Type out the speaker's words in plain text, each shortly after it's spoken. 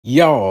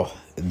Y'all,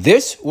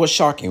 this was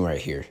shocking right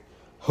here.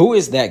 Who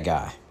is that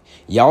guy?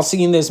 Y'all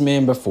seen this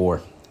man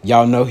before.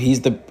 Y'all know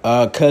he's the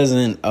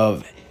cousin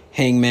of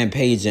Hangman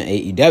Page in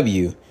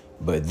AEW.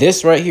 But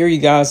this right here, you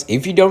guys,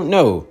 if you don't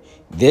know,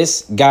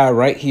 this guy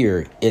right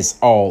here is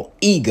all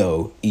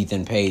ego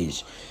Ethan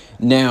Page.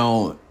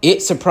 Now,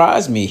 it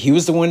surprised me. He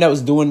was the one that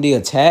was doing the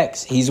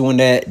attacks. He's the one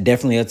that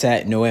definitely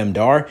attacked Noam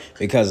Dar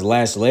because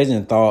Lash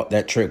Legend thought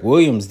that Trick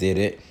Williams did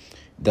it.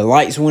 The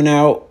lights went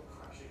out.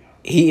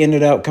 He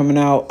ended up coming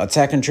out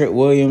attacking Trick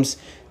Williams.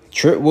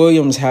 Trick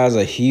Williams has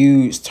a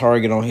huge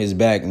target on his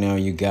back now,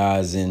 you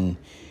guys. And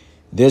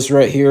this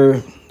right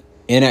here,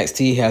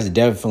 NXT has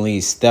definitely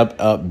stepped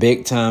up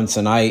big time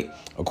tonight.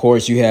 Of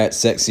course, you had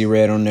Sexy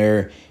Red on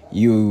there.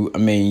 You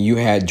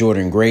had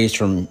Jordan Grace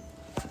from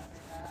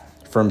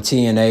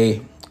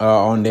TNA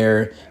on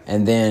there.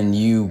 And then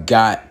you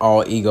got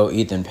all ego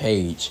Ethan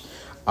Page.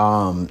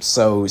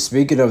 So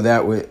speaking of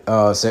that with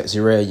Sexy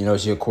Red, you know,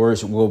 she of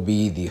course will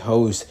be the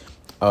host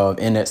of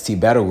NXT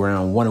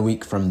Battleground 1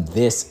 week from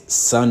this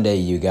Sunday,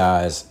 you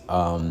guys,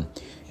 and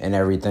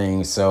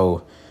everything.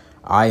 So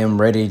I am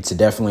ready to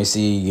definitely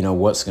see, you know,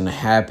 what's going to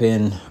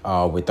happen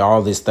with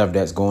all this stuff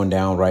that's going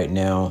down right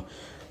now.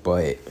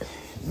 But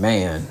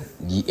man,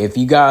 if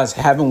you guys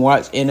haven't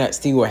watched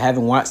NXT or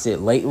haven't watched it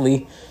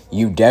lately,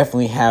 you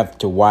definitely have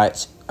to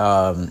watch,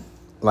 the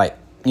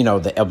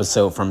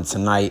episode from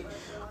tonight.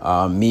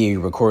 Me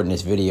recording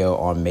this video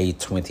on May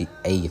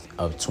 28th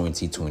of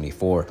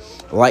 2024.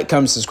 Like,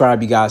 comment,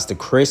 subscribe, you guys, to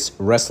Chris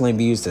Wrestling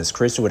Views. That's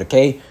Chris with a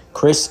K.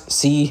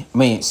 KHRIS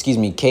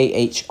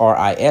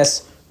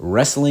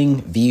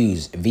Wrestling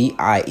Views.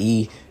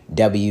 VIEWS.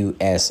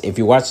 If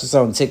you watch this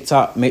on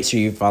TikTok, make sure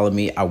you follow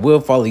me. I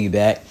will follow you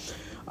back.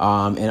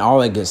 And all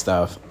that good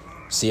stuff.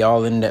 See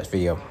y'all in the next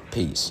video.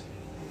 Peace.